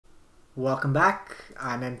Welcome back.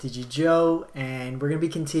 I'm MTG Joe, and we're going to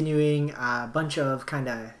be continuing a bunch of kind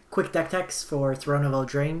of quick deck techs for Throne of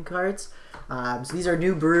Eldraine cards. So these are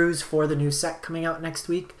new brews for the new set coming out next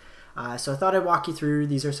week. So I thought I'd walk you through.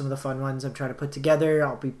 These are some of the fun ones I'm trying to put together.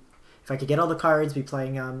 If I could get all the cards, be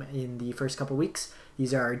playing them in the first couple weeks.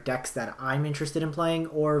 These are decks that I'm interested in playing,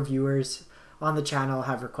 or viewers on the channel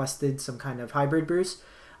have requested some kind of hybrid brews.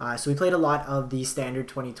 So we played a lot of the standard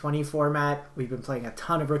 2020 format. We've been playing a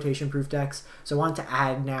ton of rotation-proof decks. So I want to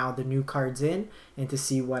add now the new cards in and to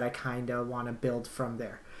see what I kind of want to build from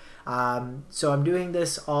there. So I'm doing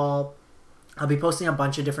this all. I'll be posting a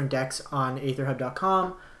bunch of different decks on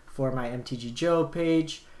Aetherhub.com for my MTG Joe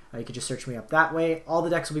page. You can just search me up that way. All the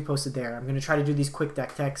decks will be posted there. I'm going to try to do these quick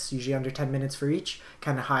deck techs, usually under 10 minutes for each,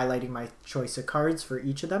 kind of highlighting my choice of cards for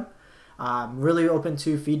each of them. Really open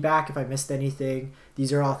to feedback if I missed anything.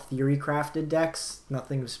 These are all theory crafted decks.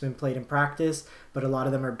 Nothing's been played in practice, but a lot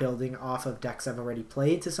of them are building off of decks I've already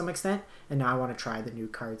played to some extent, and now I want to try the new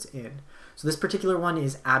cards in. So this particular one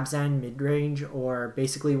is Abzan Midrange, or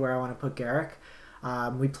basically where I want to put Garruk.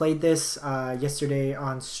 We played this yesterday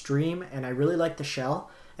on stream, and I really like the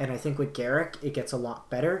shell, and I think with Garruk it gets a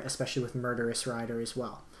lot better, especially with Murderous Rider as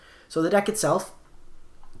well. So the deck itself,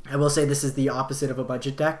 I will say this is the opposite of a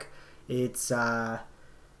budget deck. It's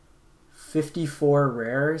 54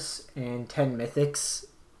 rares and 10 mythics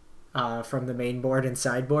from the main board and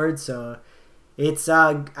sideboard, so it's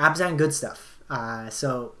Abzan good stuff.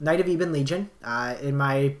 So Knight of Ebon Legion. In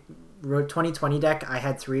my 2020 deck, I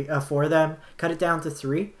had four of them. Cut it down to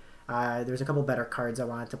 3. There's a couple better cards I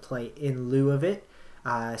wanted to play in lieu of it.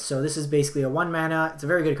 So this is basically a 1 mana. It's a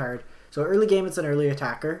very good card. So early game, it's an early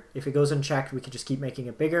attacker. If it goes unchecked, we could just keep making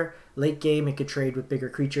it bigger. Late game, it could trade with bigger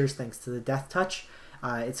creatures thanks to the Death Touch.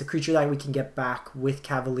 It's a creature that we can get back with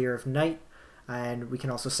Cavalier of Night, and we can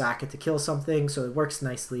also sack it to kill something, so it works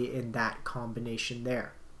nicely in that combination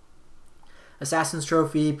there. Assassin's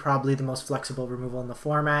Trophy, probably the most flexible removal in the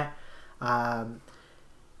format.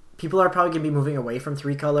 People are probably going to be moving away from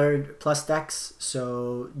 3-colored plus decks,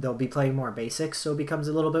 so they'll be playing more basics, so it becomes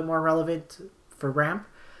a little bit more relevant for ramp.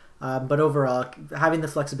 But overall, having the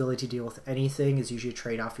flexibility to deal with anything is usually a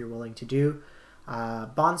trade-off you're willing to do.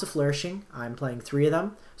 Bonds of Flourishing, I'm playing 3 of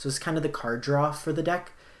them, so it's kind of the card draw for the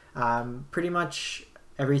deck. Pretty much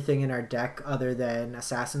everything in our deck other than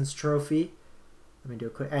Assassin's Trophy, let me do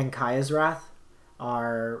a quick, and Kaya's Wrath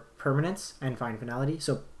are permanents and Fine Finality.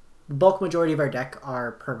 So the bulk majority of our deck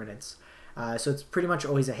are permanents. So it's pretty much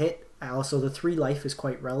always a hit. Also, the 3 life is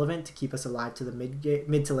quite relevant to keep us alive to the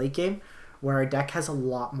mid to late game, where our deck has a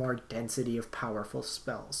lot more density of powerful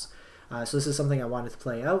spells. So this is something I wanted to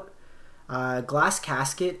play out. Glass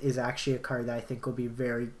Casket is actually a card that I think will be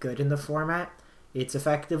very good in the format. It's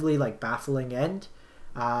effectively like Baffling End.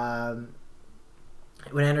 When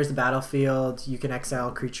it enters the battlefield, you can exile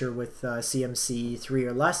a creature with CMC 3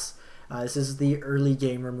 or less. This is the early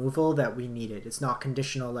game removal that we needed. It's not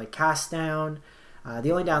conditional like Cast Down. The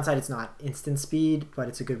only downside, it's not instant speed, but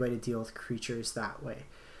it's a good way to deal with creatures that way.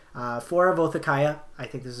 4 of Othakaya, I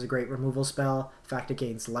think this is a great removal spell. In fact, it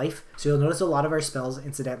gains life. So you'll notice a lot of our spells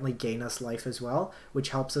incidentally gain us life as well, which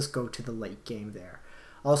helps us go to the late game there.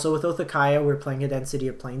 Also with Othakaya, we're playing a density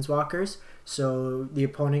of Planeswalkers, so the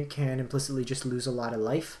opponent can implicitly just lose a lot of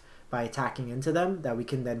life by attacking into them, that we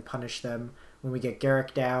can then punish them when we get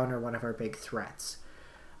Garruk down or one of our big threats.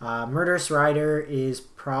 Murderous Rider is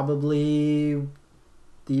probably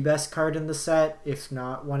the best card in the set, if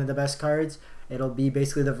not one of the best cards. It'll be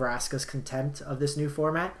basically the Vraska's Contempt of this new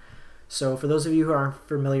format. So for those of you who aren't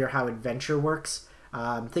familiar how Adventure works,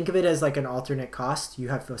 think of it as like an alternate cost. You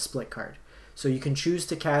have a split card. So you can choose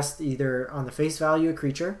to cast either on the face value a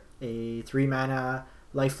creature, a 3-mana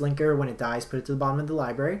lifelinker. When it dies, put it to the bottom of the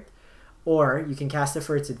library. Or you can cast it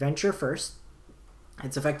for its Adventure first.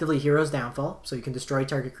 It's effectively Hero's Downfall, so you can destroy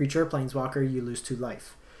target creature or Planeswalker, you lose 2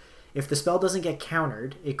 life. If the spell doesn't get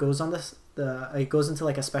countered, it goes on it goes into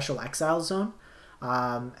like a special exile zone,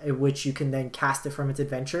 in which you can then cast it from its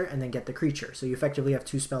Adventure and then get the creature. So you effectively have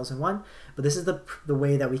 2 spells in one. But this is the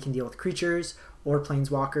way that we can deal with creatures or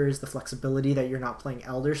Planeswalkers, the flexibility that you're not playing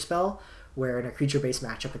Elder Spell, where in a creature-based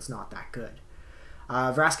matchup it's not that good.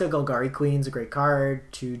 Vraska Golgari Queen's a great card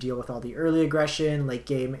to deal with all the early aggression. Late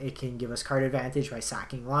game, it can give us card advantage by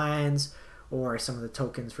sacking lands or some of the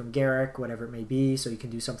tokens from Garruk, whatever it may be. So you can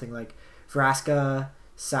do something like Vraska,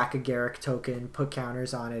 sack a Garruk token, put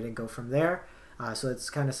counters on it, and go from there. So it's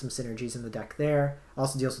kind of some synergies in the deck there.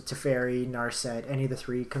 Also deals with Teferi, Narset, any of the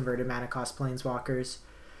 3 converted mana cost Planeswalkers.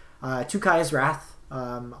 2 Kaya's Wrath.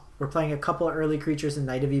 We're playing a couple early creatures in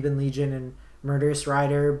Knight of Ebon Legion and Murderous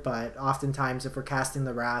Rider, but oftentimes if we're casting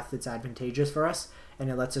the Wrath, it's advantageous for us, and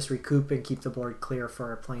it lets us recoup and keep the board clear for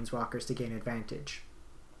our planeswalkers to gain advantage.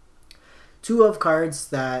 Two of cards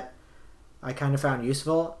that I kind of found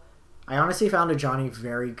useful. I honestly found Ajani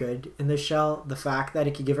very good in this shell. The fact that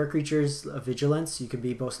it can give our creatures a vigilance, you can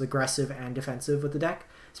be both aggressive and defensive with the deck,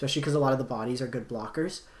 especially because a lot of the bodies are good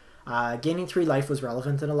blockers. Gaining 3 life was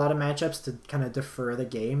relevant in a lot of matchups to kind of defer the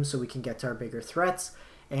game so we can get to our bigger threats.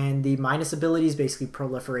 And the minus abilities basically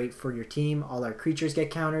proliferate for your team. All our creatures get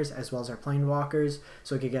counters as well as our planeswalkers,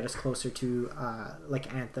 so it could get us closer to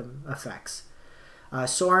like Anthem effects.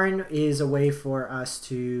 Sorin is a way for us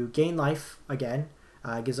to gain life again.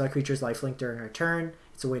 It gives our creatures lifelink during our turn.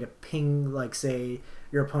 It's a way to ping, like say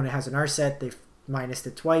your opponent has an Arset, they've minused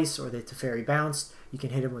it twice, or they Teferi bounced. You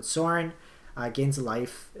can hit him with Sorin, gains a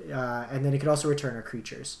life, and then it could also return our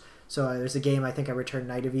creatures. So there's a game I think I returned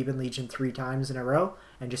Knight of Even Legion 3 times in a row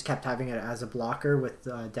and just kept having it as a blocker with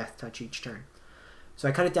Death Touch each turn. So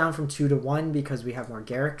I cut it down from 2 to 1 because we have more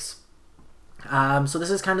Garriks. So this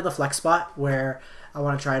is kind of the flex spot where I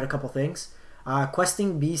want to try out a couple things.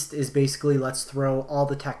 Questing Beast is basically let's throw all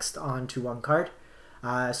the text onto one card.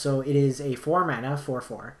 So it is a 4 mana,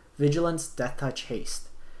 4/4. Vigilance, Death Touch, Haste.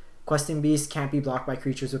 Questing Beast can't be blocked by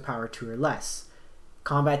creatures with power 2 or less.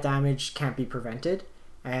 Combat damage can't be prevented.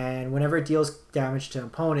 And whenever it deals damage to an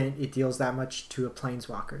opponent, it deals that much to a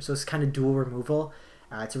planeswalker. So it's kind of dual removal.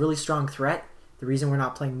 It's a really strong threat. The reason we're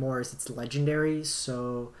not playing more is it's legendary,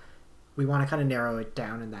 so we want to kind of narrow it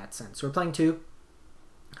down in that sense. So we're playing 2.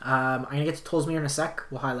 I'm going to get to Tolsmere in a sec.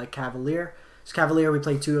 We'll highlight Cavalier. So Cavalier we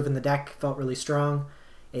played 2 of in the deck, felt really strong.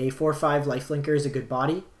 A 4/5 lifelinker is a good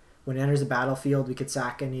body. When it enters the battlefield, we could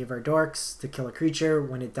sack any of our dorks to kill a creature.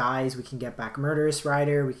 When it dies, we can get back Murderous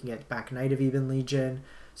Rider, we can get back Knight of Even Legion.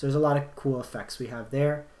 So there's a lot of cool effects we have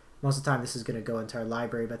there. Most of the time this is going to go into our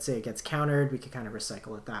library, but say it gets countered, we can kind of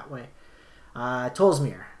recycle it that way.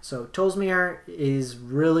 Tolsmere. So Tolsmere is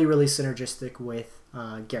really, really synergistic with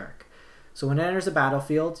Garruk. So when it enters the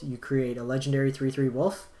battlefield, you create a legendary 3/3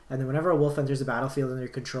 wolf, and then whenever a wolf enters the battlefield under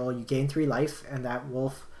your control, you gain 3 life, and that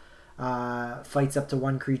wolf fights up to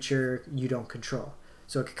 1 creature you don't control.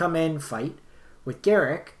 So it could come in, fight. With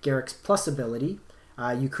Garruk's plus ability,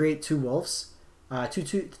 you create 2 wolves.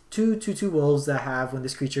 2/2 wolves that have, when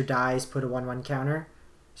this creature dies, put a 1/1 counter.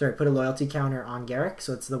 Sorry, put a loyalty counter on Garruk,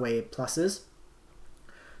 so it's the way it pluses.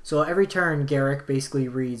 So every turn, Garruk basically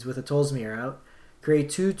reads with a Tolsmere out, create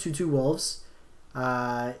 2/2 wolves,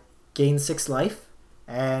 gain 6 life,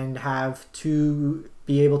 and have 2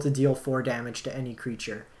 be able to deal 4 damage to any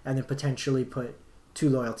creature, and then potentially put 2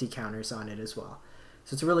 loyalty counters on it as well.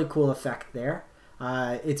 So it's a really cool effect there.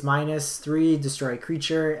 It's -3 destroy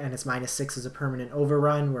creature, and it's -6 as a permanent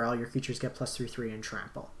overrun where all your creatures get +3/3 and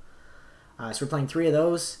trample. So we're playing 3 of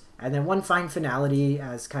those, and then 1 fine finality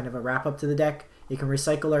as kind of a wrap up to the deck. You can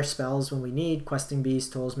recycle our spells when we need, Questing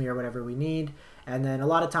Beast, Tolsmere, whatever we need, and then a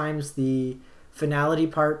lot of times the finality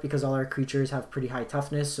part, because all our creatures have pretty high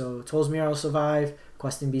toughness, so Tolsmere will survive,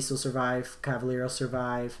 Questing Beast will survive, Cavalier will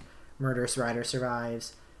survive, Murderous Rider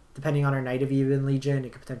survives. Depending on our Knight of Even Legion,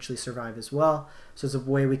 it could potentially survive as well. So it's a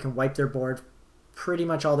way we can wipe their board, pretty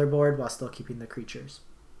much all their board, while still keeping the creatures.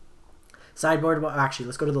 Sideboard, well, actually,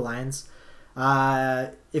 let's go to the lands.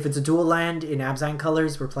 If it's a dual land in Abzan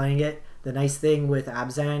colors, we're playing it. The nice thing with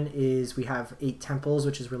Abzan is we have 8 temples,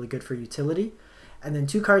 which is really good for utility. And then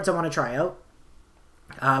 2 cards I want to try out.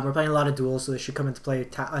 We're playing a lot of duels, so they should come into play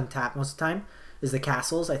untapped most of the time, is the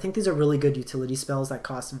castles. I think these are really good utility spells that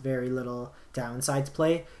cost very little downside to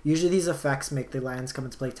play. Usually these effects make the lands come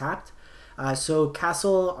into play tapped. So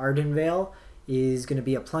Castle Ardenvale is going to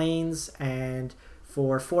be a plains, and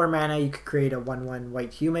for 4 mana you could create a 1/1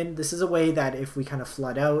 white human. This is a way that if we kind of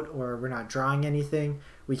flood out or we're not drawing anything,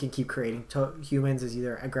 we can keep creating humans as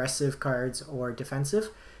either aggressive cards or defensive.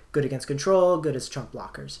 Good against control, good as chump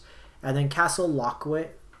blockers. And then Castle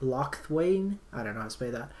Lochthwain, I don't know how to say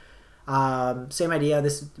that. Same idea,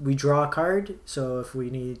 we draw a card, so if we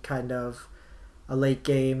need kind of a late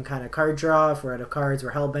game kind of card draw, if we're out of cards,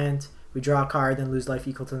 we're hellbent, we draw a card, then lose life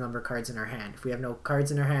equal to the number of cards in our hand. If we have no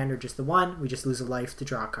cards in our hand or just the 1, we just lose a life to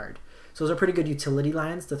draw a card. So those are pretty good utility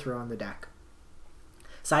lands to throw on the deck.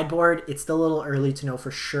 Sideboard, it's still a little early to know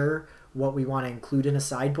for sure what we want to include in a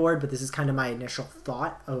sideboard, but this is kind of my initial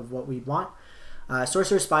thought of what we want.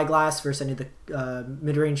 Sorcerer's Spyglass versus any of the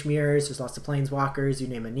mid-range mirrors. There's lots of planeswalkers. You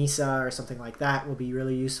name a Nissa or something like that will be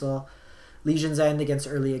really useful. Legion's End against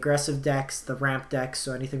early aggressive decks, the ramp decks,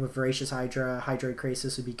 so anything with Voracious Hydra, Hydroid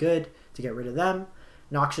Krasis would be good to get rid of them.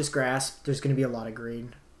 Noxious Grasp, there's going to be a lot of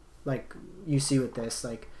green. Like, you see with this,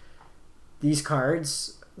 like, these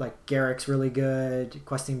cards, like Garruk's really good,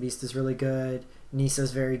 Questing Beast is really good,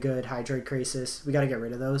 Nisa's very good. Hydroid Krasis. We got to get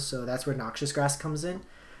rid of those, so that's where Noxious Grass comes in.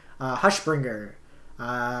 Hushbringer.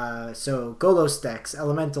 So Golos decks,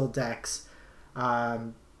 Elemental decks,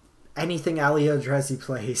 anything Aliodrezi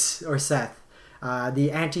plays, or Seth.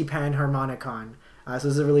 The Anti-Pan Harmonicon. So this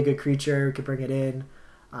is a really good creature. We could bring it in.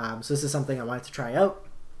 So this is something I wanted to try out.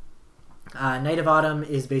 Knight of Autumn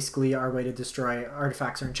is basically our way to destroy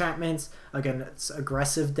artifacts or enchantments. Again, it's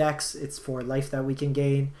aggressive decks. It's for life that we can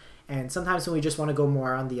gain. And sometimes when we just want to go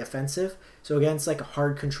more on the offensive, so against like a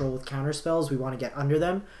hard control with counter spells, we want to get under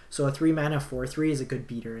them. So a 3 mana 4/3 is a good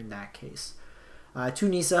beater in that case. 2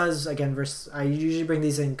 Nisas, again, versus, I usually bring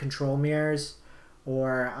these in control mirrors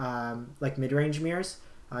or like mid-range mirrors.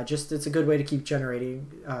 Just it's a good way to keep generating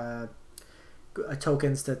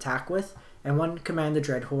tokens to attack with. And 1 Command the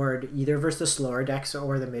Dread Horde, either versus the slower decks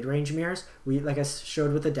or the mid-range mirrors. We, like I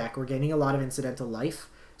showed with the deck, we're gaining a lot of incidental life.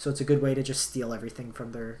 So it's a good way to just steal everything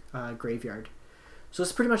from their graveyard. So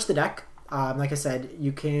it's pretty much the deck. Like I said,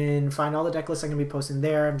 you can find all the deck lists I'm going to be posting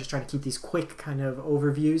there. I'm just trying to keep these quick kind of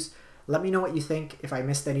overviews. Let me know what you think, if I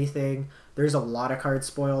missed anything. There's a lot of cards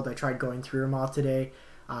spoiled. I tried going through them all today.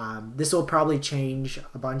 This will probably change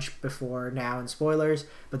a bunch before now in spoilers,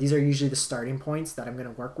 but these are usually the starting points that I'm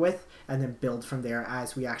going to work with and then build from there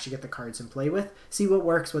as we actually get the cards and play with. See what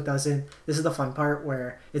works, what doesn't. This is the fun part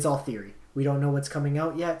where it's all theory. We don't know what's coming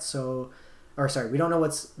out yet, we don't know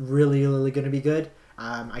what's really going to be good.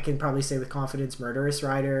 I can probably say with confidence Murderous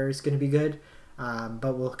Rider is going to be good,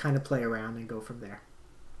 but we'll kind of play around and go from there.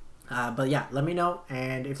 But yeah, let me know,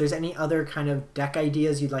 and if there's any other kind of deck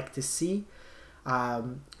ideas you'd like to see,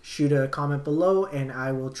 shoot a comment below, and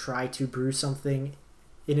I will try to brew something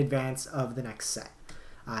in advance of the next set.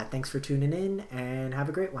 Thanks for tuning in, and have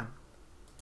a great one.